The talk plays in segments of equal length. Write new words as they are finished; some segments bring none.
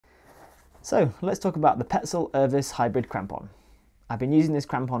So let's talk about the Petzl Irvis Hybrid Crampon. I've been using this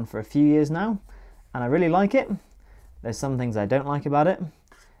crampon for a few years now and I really like it. There's some things I don't like about it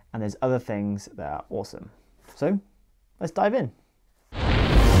and there's other things that are awesome. So let's dive in.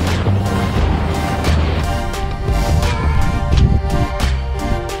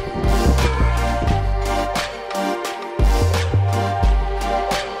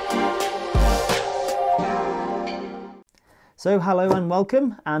 So hello and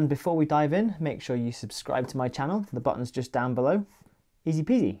welcome, and before we dive in, make sure you subscribe to my channel. The button's just down below. Easy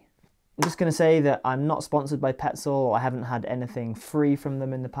peasy. I'm just going to say that I'm not sponsored by Petzl, or I haven't had anything free from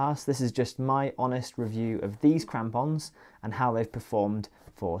them in the past. This is just my honest review of these crampons and how they've performed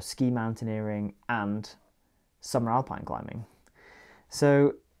for ski mountaineering and summer alpine climbing.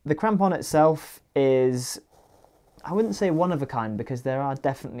 So the crampon itself is, I wouldn't say one of a kind, because there are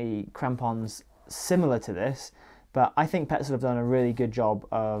definitely crampons similar to this, but I think Petzl have done a really good job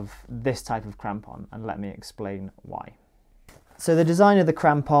of this type of crampon, and let me explain why. So the design of the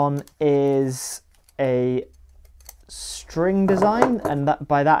crampon is a string design, and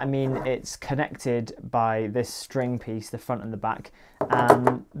by that I mean it's connected by this string piece, the front and the back,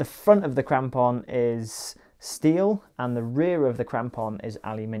 and the front of the crampon is steel and the rear of the crampon is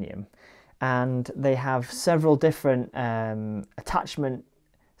aluminium, and they have several different attachment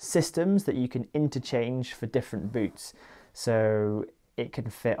systems that you can interchange for different boots. So it can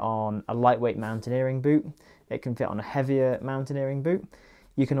fit on a lightweight mountaineering boot, it can fit on a heavier mountaineering boot.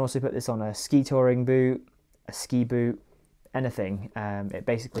 You can also put this on a ski touring boot, a ski boot, anything. It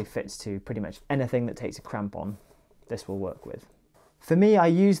basically fits to pretty much anything that takes a crampon. This will work with. For me, I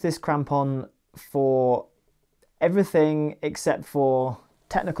use this crampon for everything except for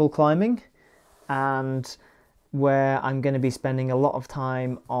technical climbing, and where I'm going to be spending a lot of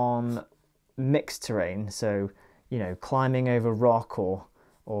time on mixed terrain, so climbing over rock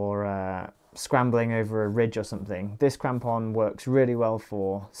or scrambling over a ridge or something. This crampon works really well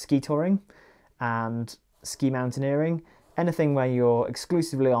for ski touring and ski mountaineering, anything where you're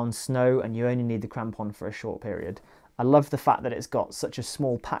exclusively on snow and you only need the crampon for a short period. I love the fact that it's got such a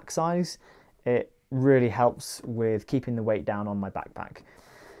small pack size. It really helps with keeping the weight down on my backpack.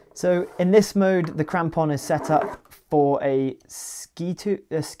 So in this mode, the crampon is set up for a ski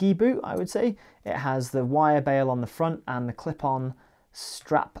boot, I would say. It has the wire bail on the front and the clip-on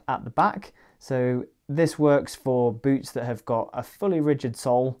strap at the back. So this works for boots that have got a fully rigid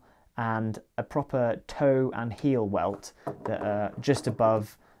sole and a proper toe and heel welt that are just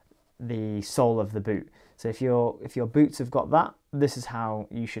above the sole of the boot. So if your boots have got that, this is how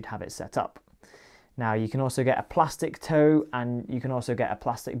you should have it set up. Now you can also get a plastic toe and you can also get a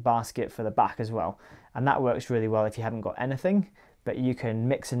plastic basket for the back as well. And that works really well if you haven't got anything, but you can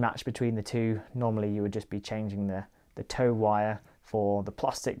mix and match between the two. Normally you would just be changing the toe wire for the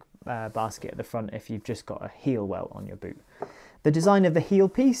plastic basket at the front if you've just got a heel welt on your boot. The design of the heel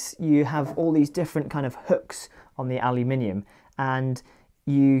piece, you have all these different kind of hooks on the aluminium, and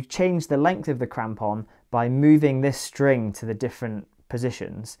you change the length of the crampon by moving this string to the different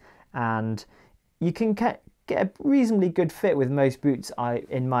positions, and you can get a reasonably good fit with most boots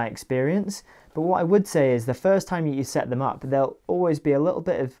in my experience. But what I would say is the first time you set them up, there'll always be a little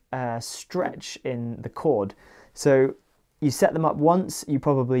bit of stretch in the cord. So you set them up once, you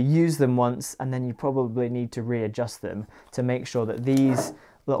probably use them once, and then you probably need to readjust them to make sure that these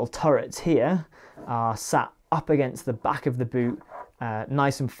little turrets here are sat up against the back of the boot,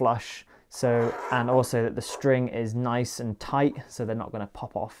 nice and flush. So, and also that the string is nice and tight so they're not going to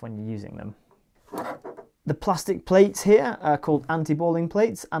pop off when you're using them. The plastic plates here are called anti-balling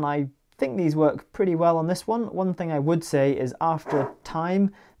plates, and I think these work pretty well on this one. One thing I would say is after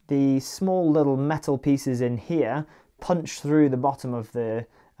time, the small little metal pieces in here punch through the bottom of the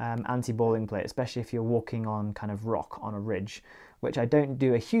anti-balling plate, especially if you're walking on kind of rock on a ridge, which I don't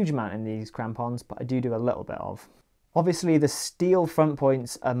do a huge amount in these crampons, but I do a little bit of. Obviously the steel front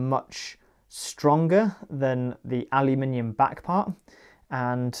points are much stronger than the aluminium back part,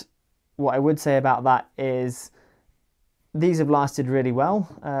 and what I would say about that is these have lasted really well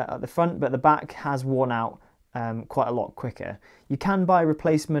at the front, but the back has worn out quite a lot quicker. You can buy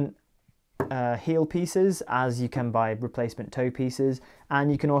replacement heel pieces as you can buy replacement toe pieces,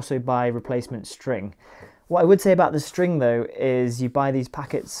 and you can also buy replacement string. What I would say about the string though is you buy these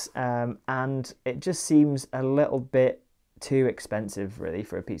packets and it just seems a little bit too expensive really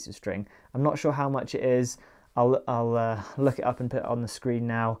for a piece of string. I'm not sure how much it is. I'll look it up and put it on the screen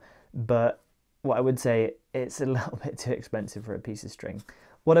now. But what I would say, it's a little bit too expensive for a piece of string.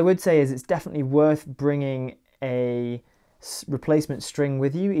 What I would say is it's definitely worth bringing a replacement string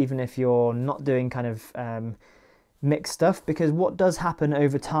with you, even if you're not doing kind of mix stuff, because what does happen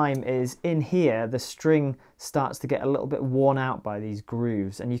over time is in here the string starts to get a little bit worn out by these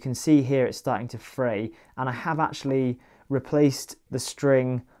grooves, and you can see here it's starting to fray, and I have actually replaced the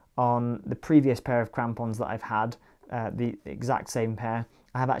string on the previous pair of crampons that I've had, the exact same pair.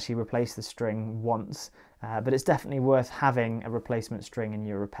 I have actually replaced the string once, but it's definitely worth having a replacement string in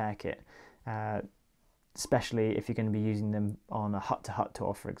your repair kit, especially if you're going to be using them on a hut-to-hut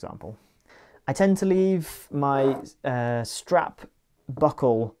tour, for example. I tend to leave my strap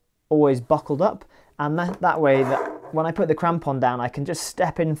buckle always buckled up, and that way that when I put the crampon down I can just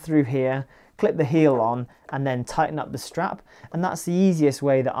step in through here, clip the heel on, and then tighten up the strap, and that's the easiest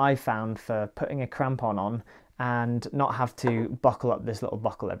way that I found for putting a crampon on and not have to buckle up this little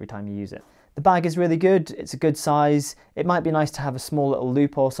buckle every time you use it. The bag is really good, it's a good size. It might be nice to have a small little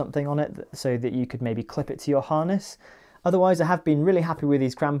loop or something on it so that you could maybe clip it to your harness. Otherwise, I have been really happy with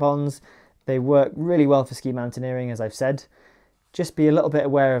these crampons. They work really well for ski mountaineering, as I've said. Just be a little bit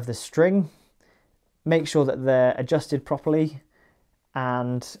aware of the string, make sure that they're adjusted properly,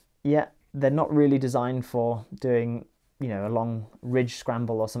 and yeah, they're not really designed for doing, you know, a long ridge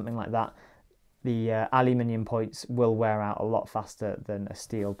scramble or something like that. The aluminium points will wear out a lot faster than a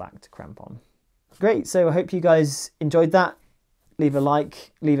steel backed crampon. Great, so I hope you guys enjoyed that. Leave a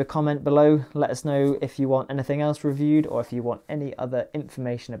like, leave a comment below, let us know if you want anything else reviewed or if you want any other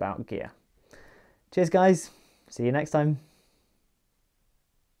information about gear. Cheers guys, see you next time.